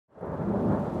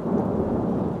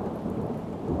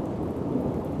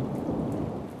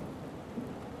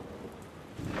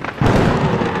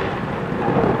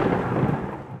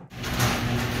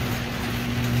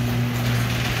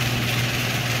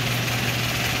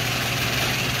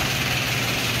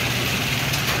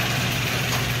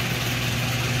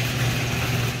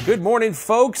Good morning,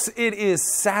 folks. It is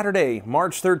Saturday,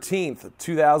 March 13th,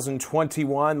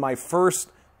 2021, my first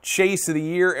chase of the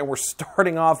year, and we're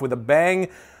starting off with a bang.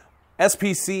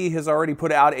 SPC has already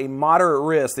put out a moderate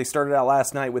risk. They started out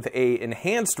last night with a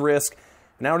enhanced risk.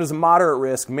 Now it is a moderate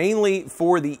risk, mainly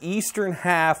for the eastern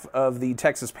half of the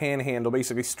Texas Panhandle,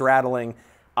 basically straddling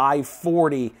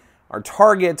I-40. Our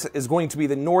target is going to be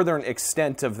the northern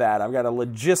extent of that. I've got a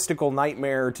logistical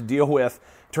nightmare to deal with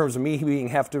in terms of me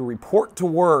have to report to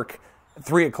work at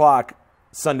 3 o'clock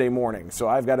Sunday morning. So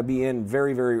I've got to be in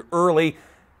very, very early.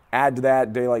 Add to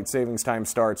that, daylight savings time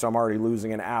starts, so I'm already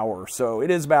losing an hour. So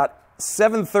it is about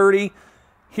 7:30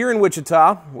 here in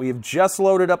Wichita. We have just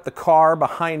loaded up the car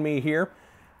behind me here.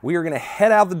 We are going to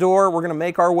head out the door. We're going to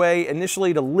make our way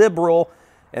initially to Liberal,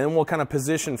 and then we'll kind of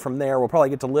position from there. We'll probably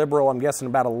get to Liberal, I'm guessing,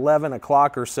 about 11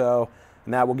 o'clock or so,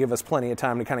 and that will give us plenty of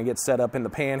time to kind of get set up in the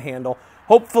Panhandle.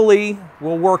 Hopefully,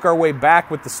 we'll work our way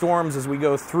back with the storms as we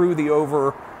go through the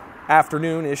over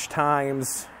afternoon-ish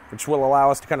times, which will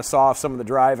allow us to kind of saw off some of the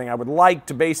driving. I would like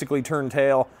to basically turn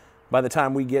tail by the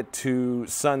time we get to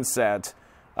sunset.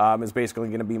 Is basically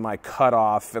going to be my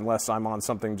cutoff, unless I'm on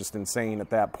something just insane at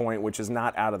that point, which is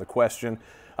not out of the question.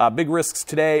 Big risks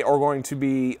today are going to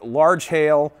be large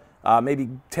hail, maybe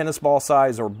tennis ball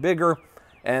size or bigger,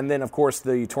 and then, of course,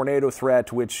 the tornado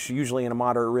threat, which usually in a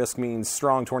moderate risk means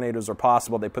strong tornadoes are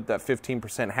possible. They put that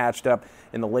 15% hatched up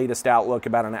in the latest outlook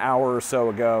about an hour or so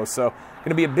ago. So going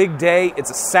to be a big day. It's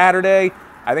a Saturday.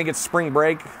 I think it's spring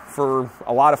break for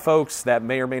a lot of folks that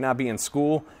may or may not be in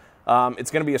school. It's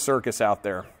going to be a circus out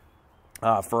there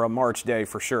for a March day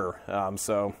for sure.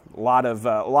 So a lot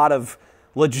of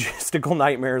logistical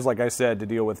nightmares, like I said, to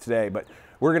deal with today. But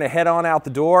we're going to head on out the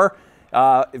door.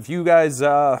 If you guys,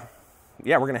 we're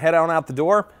going to head on out the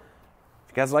door.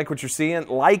 If you guys like what you're seeing,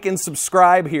 like and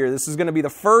subscribe here. This is going to be the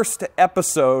first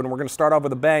episode, and we're going to start off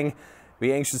with a bang.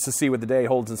 Be anxious to see what the day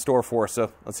holds in store for us.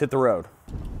 So let's hit the road.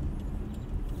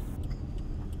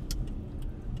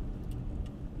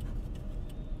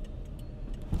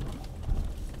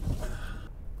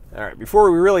 All right, before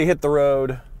we really hit the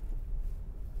road,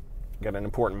 got an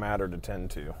important matter to tend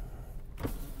to.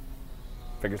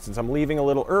 Figured since I'm leaving a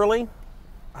little early,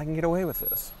 I can get away with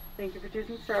this. Thank you for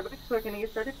choosing Starbucks. So can I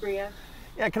get started for you?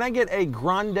 Yeah, can I get a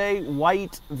grande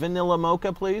white vanilla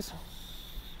mocha, please?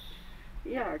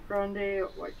 Yeah, grande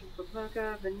white chocolate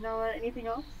mocha, vanilla. Anything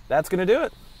else? That's going to do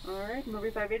it. All right, movie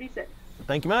 586.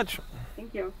 Thank you much.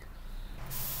 Thank you.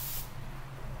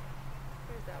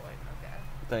 Here's that white mocha.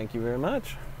 Thank you very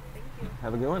much. Thank you.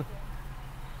 Have a good one.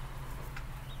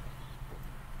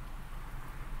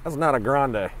 That's not a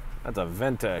grande. That's a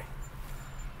venti.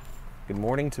 Good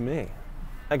morning to me.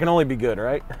 That can only be good,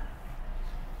 right?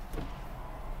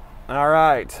 All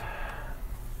right.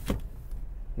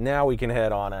 Now we can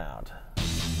head on out.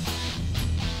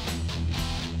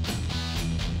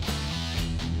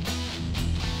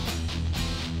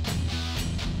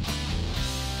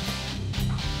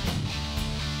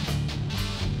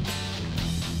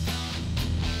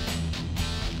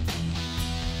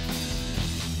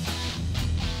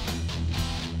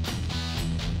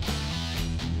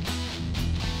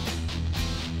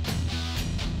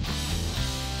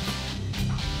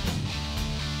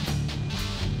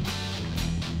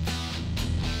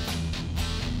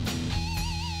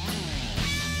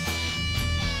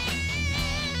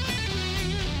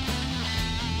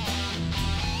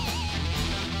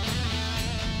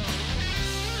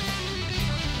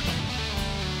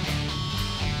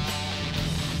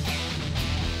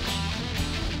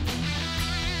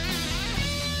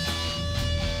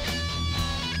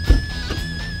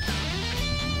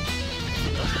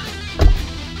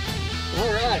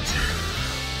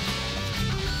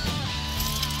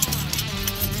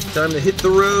 Time to hit the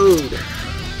road.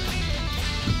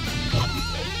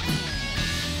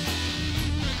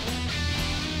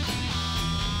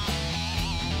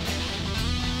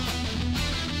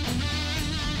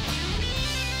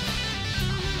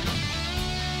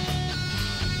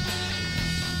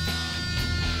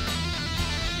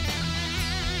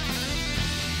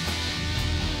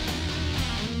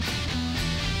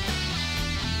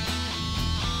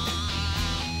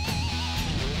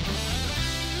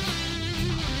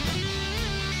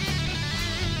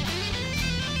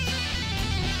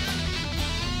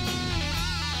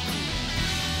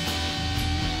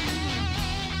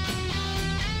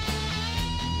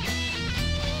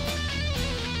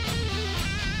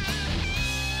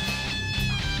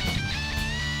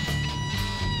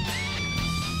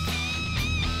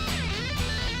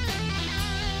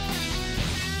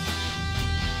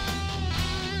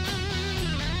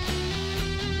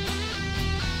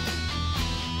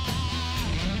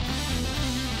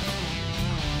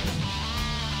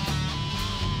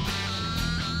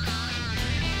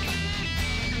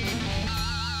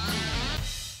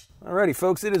 Alrighty,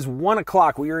 folks, it is 1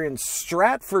 o'clock. We are in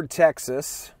Stratford,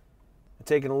 Texas.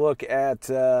 Taking a look at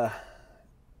the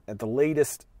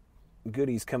latest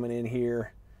goodies coming in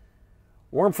here.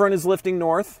 Warm front is lifting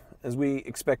north, as we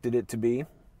expected it to be.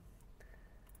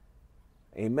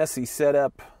 A messy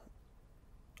setup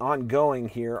ongoing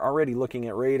here. Already looking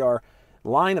at radar.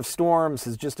 Line of storms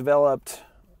has just developed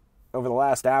over the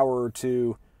last hour or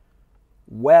two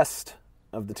west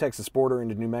of the Texas border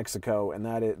into New Mexico, and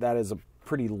that is a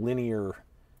pretty linear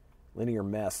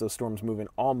mess. Those storms moving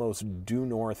almost due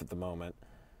north at the moment,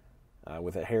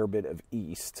 with a hair bit of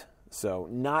east. So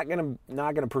not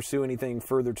gonna pursue anything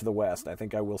further to the west. I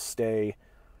think I will stay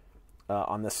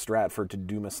on this Stratford to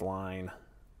Dumas line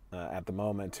at the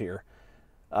moment here.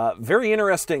 Very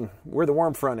interesting where the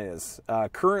warm front is.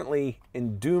 Currently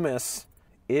in Dumas,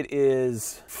 it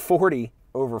is 40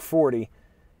 over 40.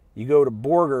 You go to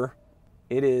Borger,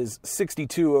 it is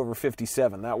 62 over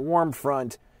 57. That warm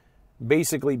front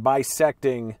basically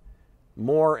bisecting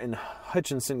Moore and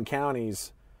Hutchinson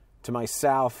counties to my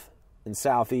south and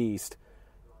southeast.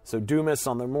 So Dumas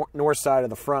on the north side of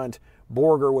the front,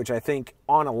 Borger, which I think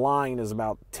on a line is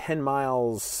about 10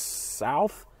 miles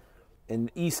south, and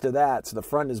east of that, so the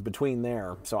front is between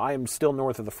there. So I am still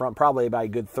north of the front, probably about a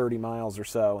good 30 miles or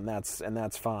so, and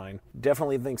that's fine.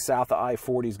 Definitely think south of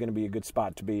I-40 is going to be a good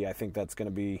spot to be. I think that's going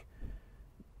to be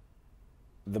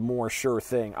the more sure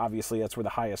thing. Obviously, that's where the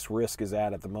highest risk is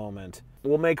at the moment.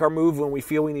 We'll make our move when we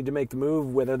feel we need to make the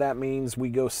move, whether that means we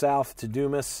go south to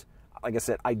Dumas. Like I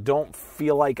said, I don't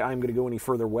feel like I'm going to go any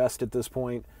further west at this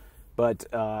point, but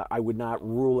I would not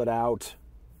rule it out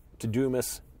to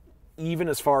Dumas. Even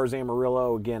as far as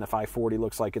Amarillo, again, if I-40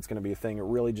 looks like it's going to be a thing, it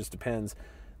really just depends.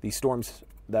 These storms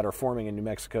that are forming in New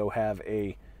Mexico have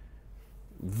a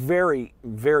very,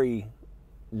 very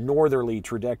northerly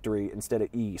trajectory instead of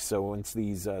east. So once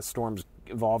these storms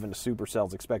evolve into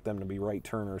supercells, expect them to be right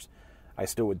turners. I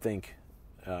still would think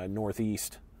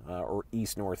northeast or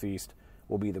east-northeast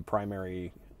will be the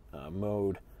primary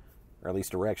mode, or at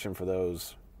least direction for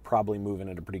those. Probably moving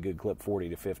at a pretty good clip, 40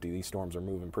 to 50. These storms are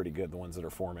moving pretty good, the ones that are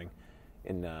forming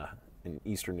in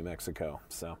eastern New Mexico.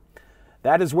 So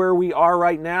that is where we are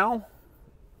right now.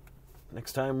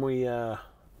 Next time we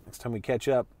catch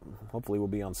up, hopefully we'll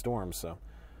be on storms. So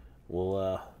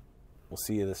we'll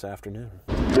see you this afternoon.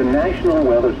 The National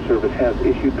Weather Service has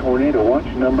issued Tornado Watch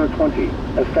number 20,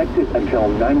 effective until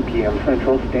 9 p.m.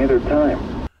 Central Standard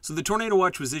Time. So the Tornado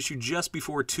Watch was issued just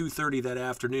before 2:30 that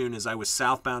afternoon as I was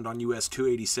southbound on US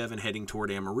 287 heading toward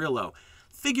Amarillo.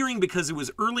 Figuring because it was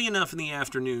early enough in the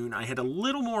afternoon, I had a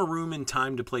little more room and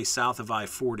time to play south of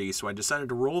I-40, so I decided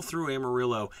to roll through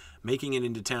Amarillo, making it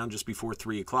into town just before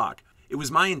 3 o'clock. It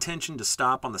was my intention to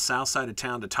stop on the south side of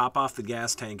town to top off the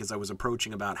gas tank as I was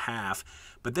approaching about half,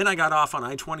 but then I got off on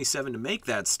I-27 to make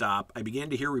that stop. I began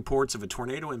to hear reports of a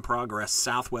tornado in progress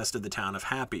southwest of the town of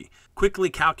Happy. Quickly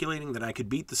calculating that I could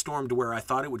beat the storm to where I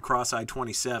thought it would cross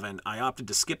I-27, I opted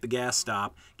to skip the gas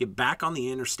stop, get back on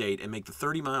the interstate, and make the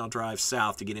 30-mile drive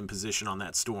south to get in position on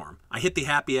that storm. I hit the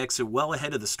Happy exit well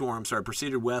ahead of the storm, so I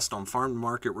proceeded west on Farm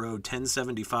Market Road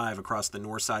 1075 across the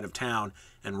north side of town,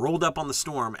 and rolled up on the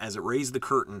storm as it raised the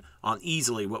curtain on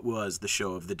easily what was the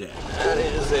show of the day. That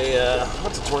is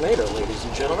that's a tornado, ladies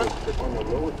and gentlemen. On the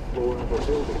lowest floor of a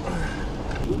building.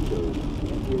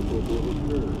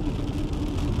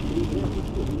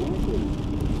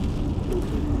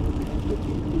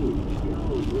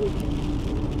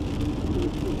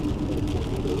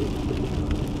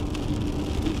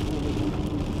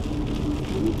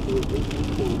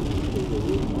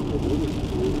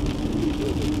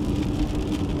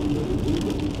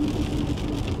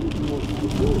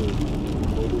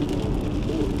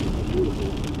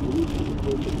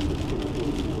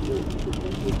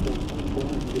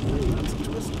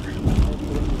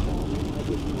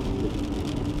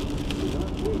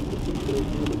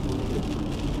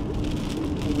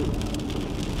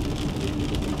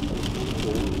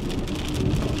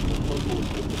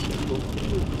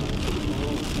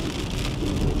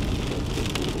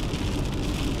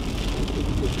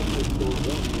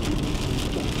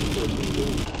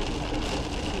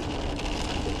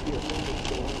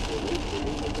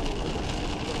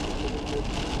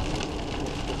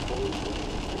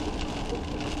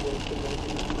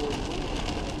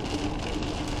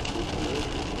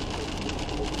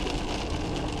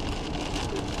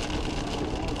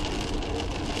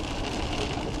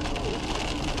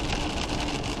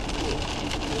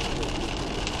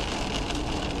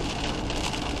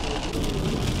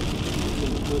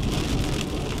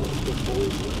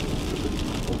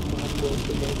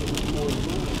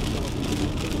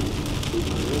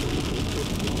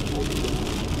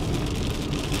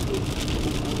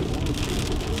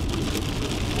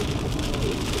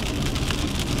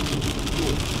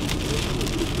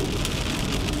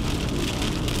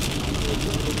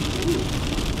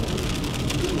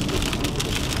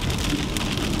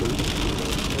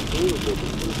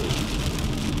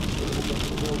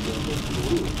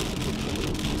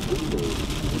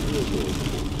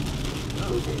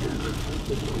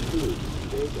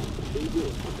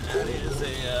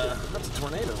 That's a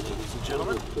tornado, ladies and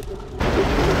gentlemen.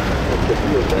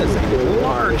 That is a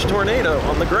large tornado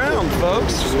on the ground,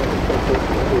 folks.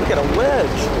 Look at a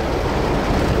wedge.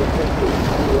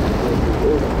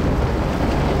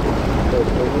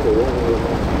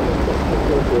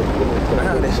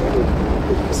 That is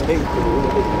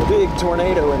a big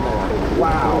tornado in there.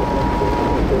 Wow.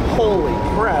 Holy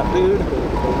crap, dude.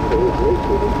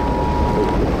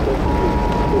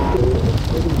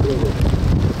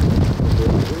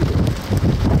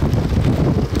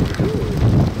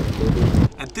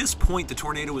 At this point, the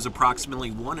tornado was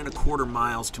approximately 1¼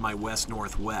 miles to my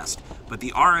west-northwest, but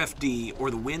the RFD, or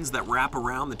the winds that wrap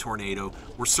around the tornado,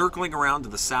 were circling around to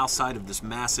the south side of this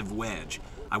massive wedge.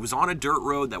 I was on a dirt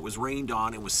road that was rained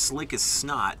on and was slick as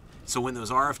snot, so when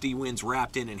those RFD winds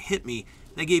wrapped in and hit me,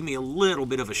 they gave me a little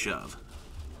bit of a shove.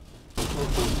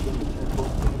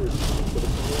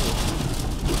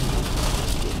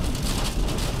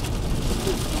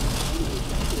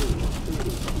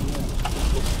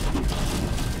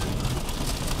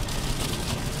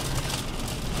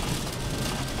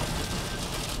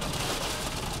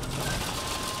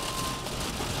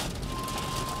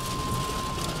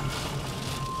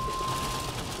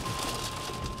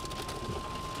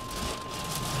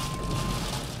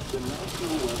 The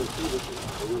National Weather Service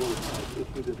has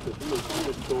issued a severe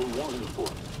thunderstorm warning for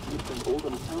eastern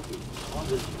Oldham County,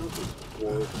 Aldridge County,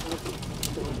 Warwick County,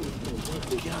 southeastern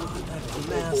Texas, God, that's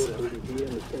massive. 4:30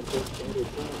 p.m. Central Standard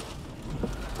Time.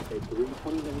 At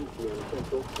 3:29 p.m.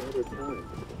 Central Standard Time,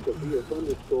 severe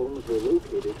thunderstorms were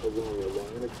located along a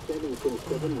line extending from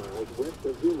 7 miles west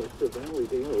of Dumas to Valley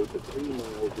Dale to 3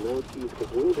 miles northeast of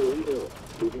Wilbury Hill,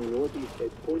 moving northeast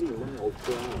at 40 miles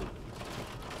per hour.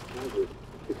 Hazard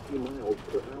 60 miles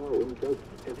per hour in gusts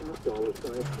and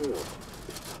half-dollar-sized hail.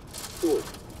 Source,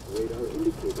 radar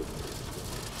indicated.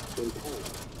 Impact,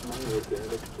 minor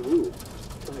damage to roof,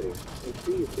 siding, and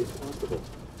trees if possible.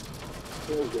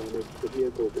 Hail damage to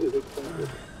vehicles is expected.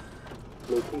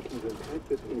 Locations in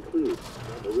Texas include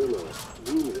Amarillo,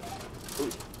 Dumas,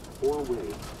 Butte, Four-Way,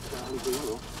 Valley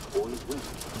Dale, Boys Run,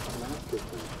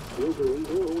 Masterson, Wilbury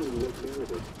Hill, and Lake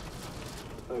Meredith.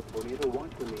 A tornado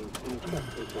watch remains in effect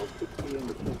until 6 p.m.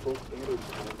 Central Standard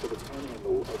Time for the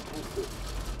Panhandle of Texas.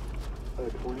 A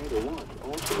tornado watch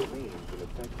also remains in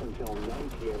effect until 9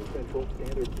 p.m. Central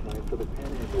Standard Time for the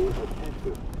Panhandle of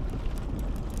Texas.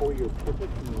 For your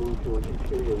protection, move to an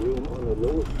interior room on the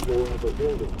lowest floor of a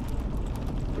building.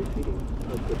 Repeating,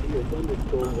 a severe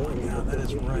thunderstorm warning. Yeah, that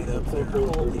is right up there.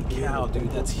 Holy cow,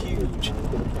 dude, that's huge.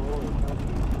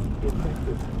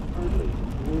 Effective, Hardly,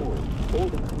 Ward,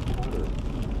 Oldham, and Potter.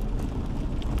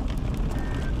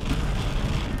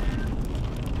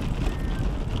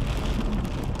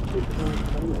 The current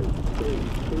time is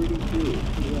 3:32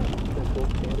 p.m. Central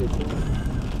Standard Time.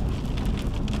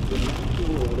 The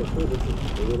National Weather Service has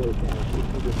issued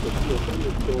a severe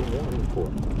thunderstorm warning for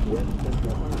west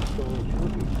central Armstrong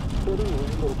County, southern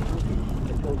Randall County,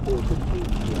 until 4:15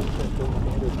 p.m. Central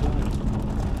Standard Time.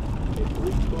 At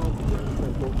 3:12 p.m.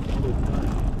 Central Standard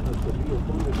Time, a severe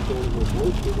thunderstorm was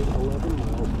located 11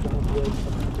 miles southwest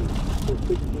of County, for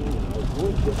 16 miles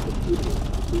northwest of Cuba,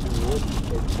 moving northeast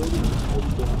at 30 miles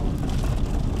per hour.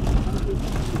 Hazard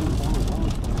 16 miles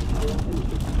alongside hail and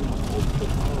 60 miles per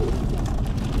hour wind.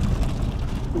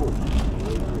 Source,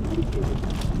 radar indicated.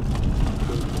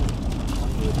 Impact,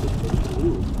 minor damage to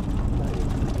roof, siding,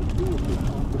 and trees if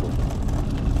possible.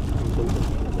 Invasive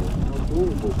animals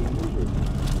outdoors will be injured.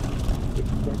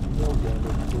 Expect hail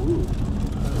damage to roofs,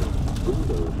 siding,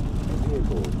 windows, and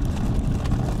vehicles.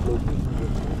 Locations in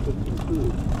Texas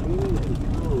include Canyon and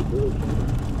Carrollville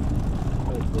County.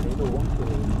 A tornado watch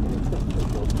remains in effect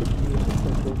until 6 p.m.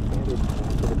 Central Standard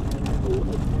Time for the Panhandle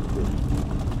of Texas.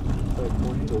 A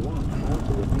tornado watch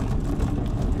also remains in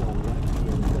effect until 9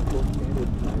 p.m. Central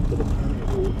Standard Time for the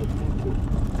Panhandle of Texas.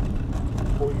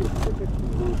 For your protection,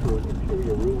 move to an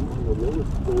interior room on the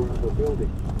lowest floor of a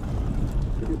building.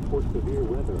 To report severe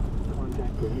weather,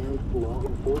 contact the nearest law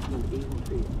enforcement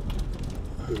agency.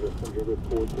 To send your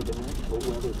report to the National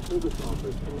Weather Service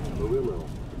Office in Amarillo.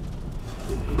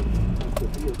 A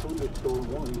severe thunderstorm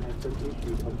warning has been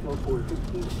issued until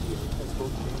 4:15 p.m. Central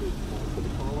Standard Time for the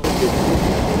following.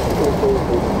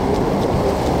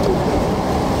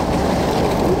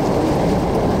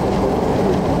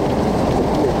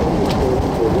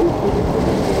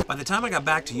 By the time I got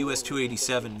back to US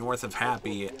 287 north of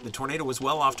Happy, the tornado was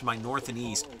well off to my north and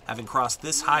east, having crossed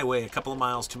this highway a couple of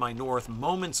miles to my north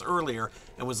moments earlier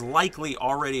and was likely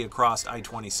already across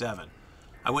I-27.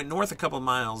 I went north a couple of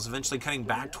miles, eventually cutting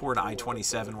back toward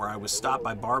I-27, where I was stopped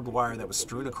by barbed wire that was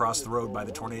strewn across the road by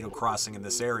the tornado crossing in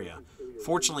this area.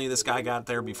 Fortunately, this guy got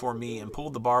there before me and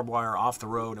pulled the barbed wire off the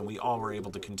road, and we all were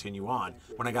able to continue on.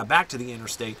 When I got back to the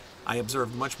interstate, I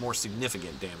observed much more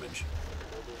significant damage.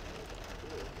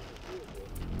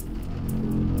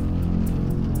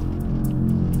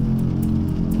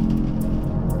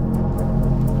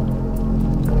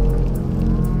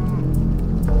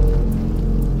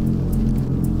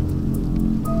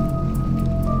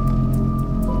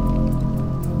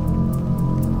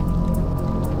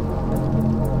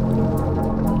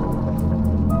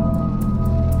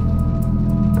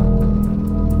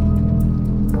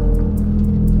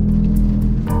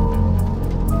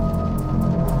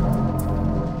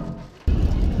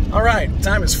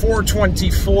 Time is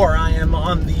 4:24. I am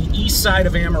on the east side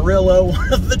of Amarillo.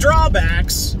 One of the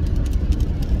drawbacks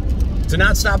to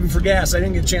not stopping for gas, I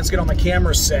didn't get a chance to get on my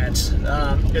camera set.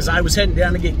 As I was heading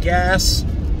down to get gas,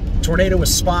 tornado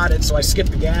was spotted, so I skipped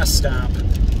the gas stop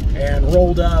and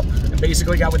rolled up and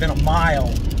basically got within a mile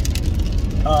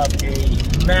of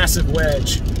a massive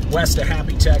wedge west of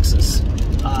Happy, Texas.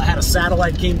 Had a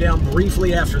satellite came down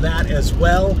briefly after that as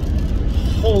well.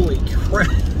 Holy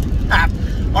crap.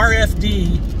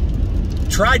 RFD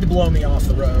tried to blow me off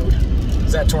the road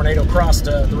as that tornado crossed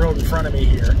the road in front of me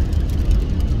here.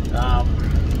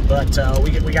 But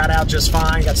we got out just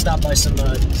fine. Got stopped by some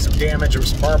damage. There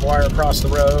was some barbed wire across the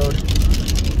road.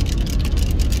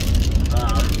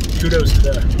 Kudos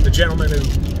to the gentleman who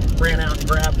ran out and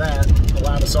grabbed that,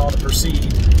 allowed us all to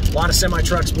proceed. A lot of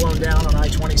semi-trucks blown down on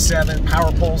I-27,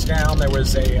 power poles down. There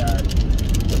was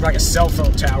looked like a cell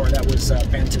phone tower that was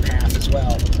bent in half as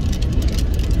well.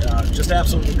 Just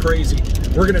absolutely crazy.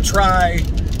 We're gonna try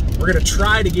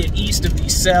to get east of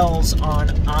these cells on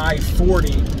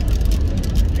I-40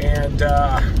 and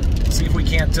see if we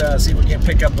can't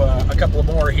pick up a couple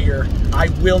more here. I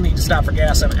will need to stop for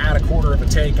gas. I'm at a quarter of a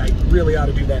tank. I really ought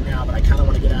to do that now, but I kind of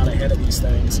want to get out ahead of these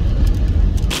things.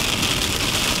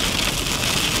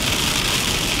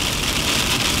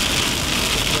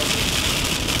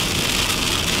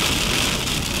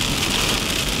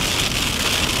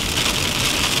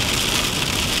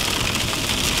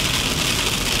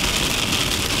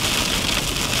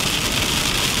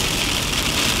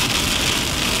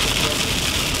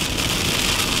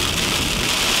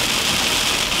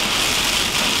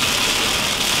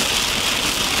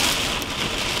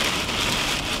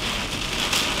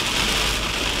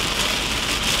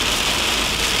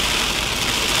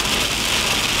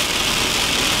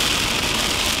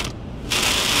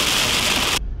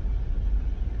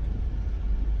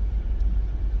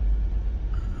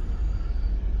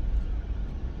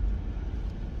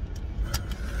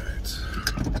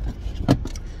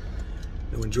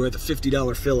 Enjoy the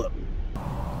 $50 fill-up.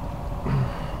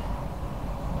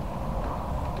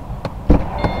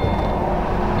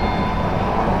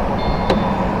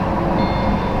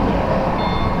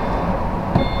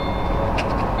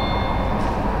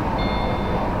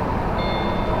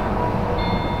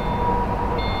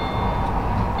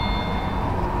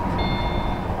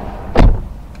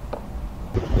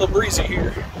 A little breezy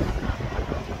here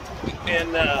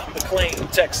in McLean,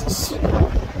 Texas.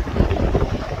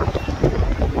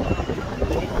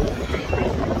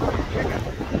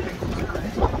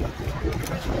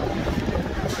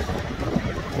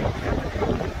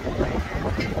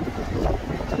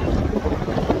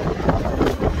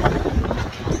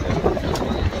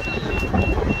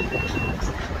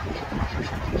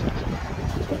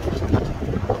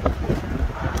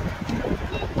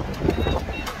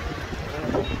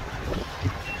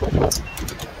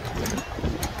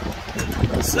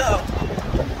 So,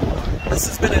 this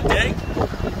has been a day.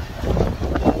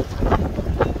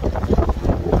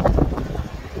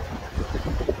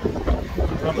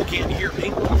 Probably can't hear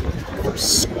me. I'm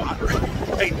squat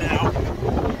right now.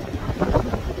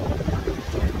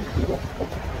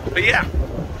 But yeah,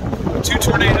 2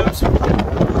 tornadoes.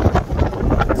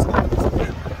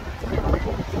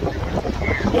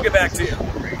 We'll get back to you.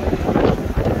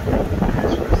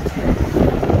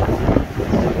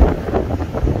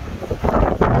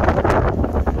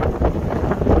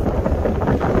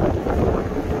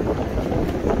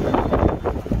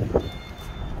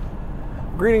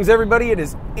 Greetings everybody, it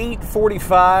is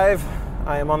 8:45.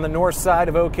 I am on the north side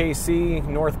of OKC,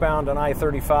 northbound on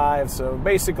I-35, so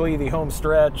basically the home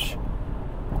stretch.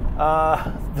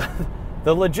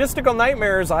 The logistical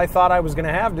nightmares I thought I was going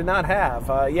to have did not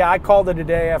have. Yeah, I called it a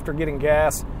day after getting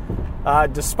gas,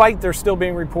 despite there still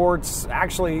being reports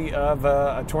actually of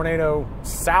a tornado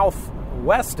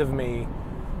southwest of me.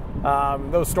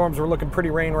 Those storms were looking pretty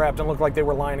rain-wrapped and looked like they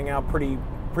were lining out pretty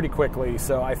pretty quickly,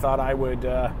 so I thought I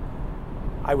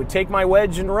would take my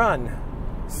Wedge and run.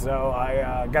 So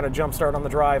I got a jump start on the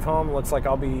drive home. Looks like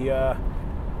I'll be,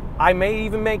 I may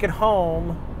even make it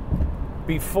home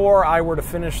before I were to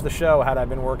finish the show had I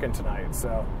been working tonight.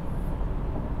 So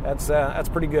that's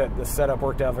pretty good. This setup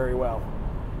worked out very well.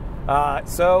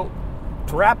 So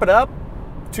to wrap it up,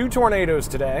 2 tornadoes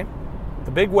today.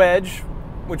 The big Wedge,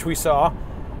 which we saw.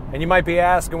 And you might be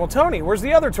asking, well, Tony, where's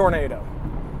the other tornado?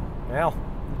 Well,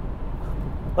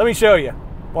 let me show you.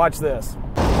 Watch this.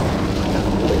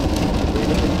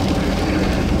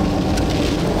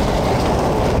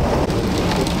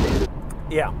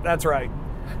 Yeah, that's right.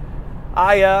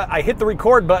 I hit the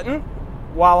record button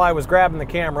while I was grabbing the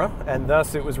camera, and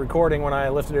thus it was recording when I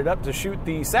lifted it up to shoot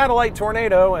the satellite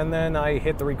tornado, and then I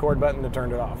hit the record button to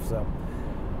turn it off. So,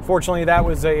 fortunately, that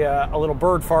was a little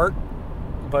bird fart,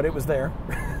 but it was there.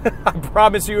 I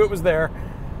promise you it was there.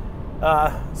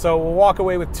 So we'll walk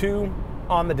away with 2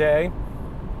 on the day.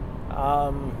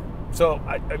 So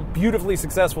a beautifully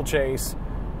successful chase.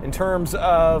 In terms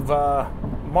of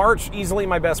March, easily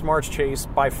my best March chase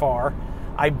by far.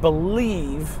 I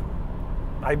believe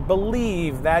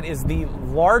that is the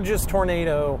largest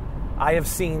tornado I have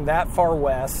seen that far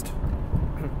west.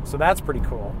 So that's pretty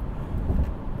cool.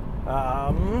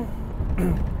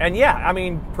 And yeah, I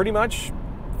mean, pretty much,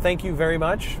 thank you very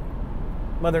much,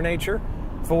 Mother Nature,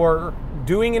 for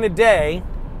doing in a day,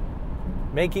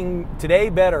 making today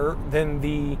better than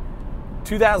the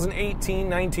 2018,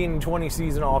 19, and 20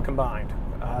 season all combined.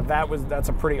 That's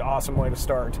a pretty awesome way to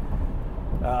start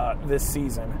this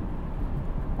season,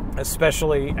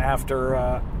 especially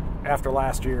after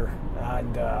last year,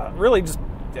 and really just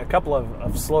a couple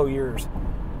of slow years.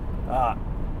 A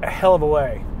hell of a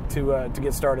way to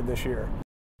get started this year.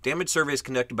 Damage surveys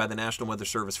conducted by the National Weather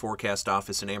Service Forecast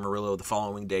Office in Amarillo the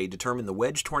following day determined the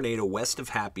Wedge tornado west of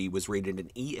Happy was rated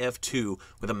an EF2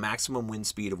 with a maximum wind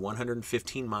speed of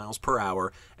 115 miles per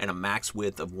hour and a max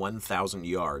width of 1,000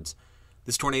 yards.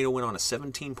 This tornado went on a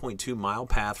 17.2 mile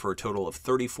path for a total of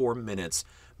 34 minutes,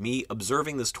 me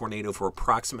observing this tornado for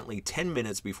approximately 10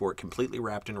 minutes before it completely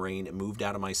wrapped in rain and moved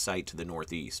out of my sight to the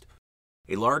northeast.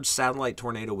 A large satellite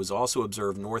tornado was also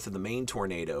observed north of the main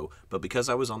tornado, but because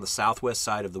I was on the southwest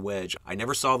side of the Wedge, I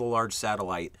never saw the large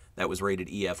satellite that was rated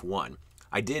EF1.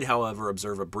 I did, however,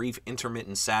 observe a brief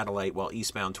intermittent satellite while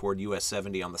eastbound toward US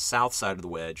 70 on the south side of the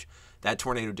Wedge. That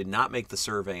tornado did not make the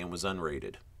survey and was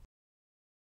unrated.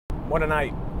 What a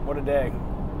night. What a day.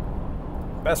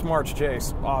 Best March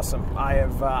chase. Awesome. I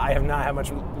have not had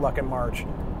much luck in March.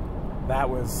 That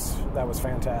was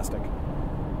fantastic.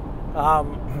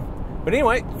 But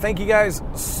anyway, thank you guys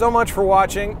so much for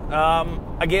watching.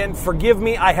 Again, forgive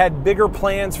me, I had bigger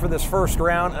plans for this first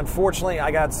round. Unfortunately, I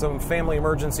got some family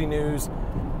emergency news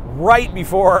right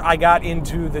before I got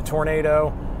into the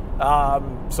tornado.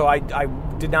 So I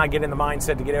did not get in the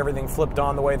mindset to get everything flipped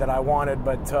on the way that I wanted,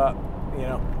 but you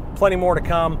know, plenty more to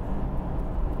come.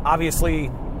 Obviously,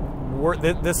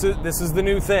 this is the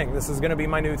new thing. This is going to be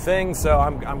my new thing, so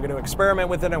I'm going to experiment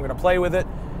with it. I'm going to play with it.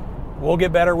 We'll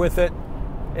get better with it.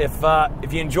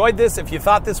 If you enjoyed this, if you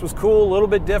thought this was cool, a little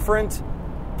bit different,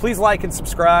 please like and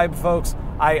subscribe, folks.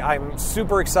 I'm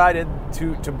super excited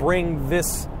to bring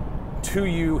this to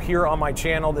you here on my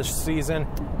channel this season,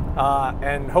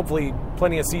 and hopefully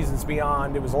plenty of seasons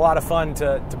beyond. It was a lot of fun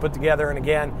to put together, and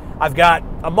again, I've got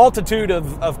a multitude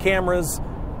of cameras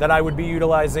that I would be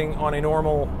utilizing on a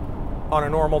normal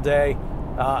day.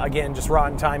 Again, just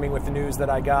rotten timing with the news that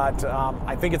I got.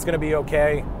 I think it's going to be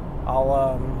okay.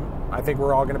 I think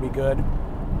we're all going to be good.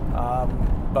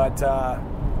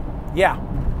 Yeah,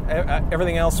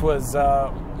 everything else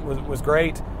was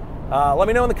great. Let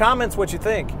me know in the comments what you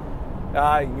think. You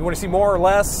want to see more or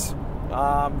less?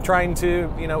 Trying to,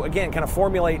 again, kind of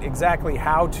formulate exactly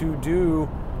how to do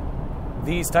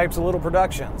these types of little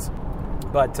productions.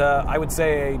 But I would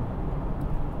say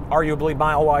arguably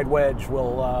mile-wide Wedge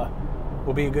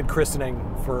will be a good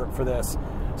christening for this.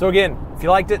 So again, if you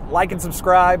liked it, like and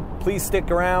subscribe. Please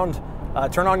stick around.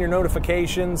 Turn on your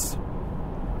notifications.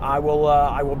 I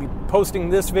will be posting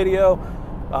this video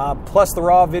plus the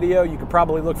raw video. You could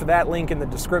probably look for that link in the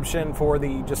description for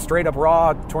the just straight up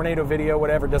raw tornado video.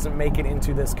 Whatever doesn't make it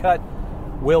into this cut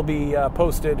will be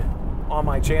posted on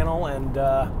my channel. And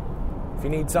if you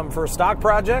need something for a stock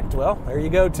project, well, there you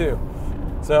go too.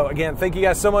 So again, thank you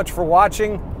guys so much for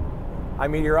watching.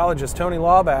 I'm meteorologist Tony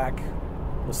Laubach.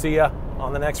 We'll see you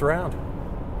on the next round.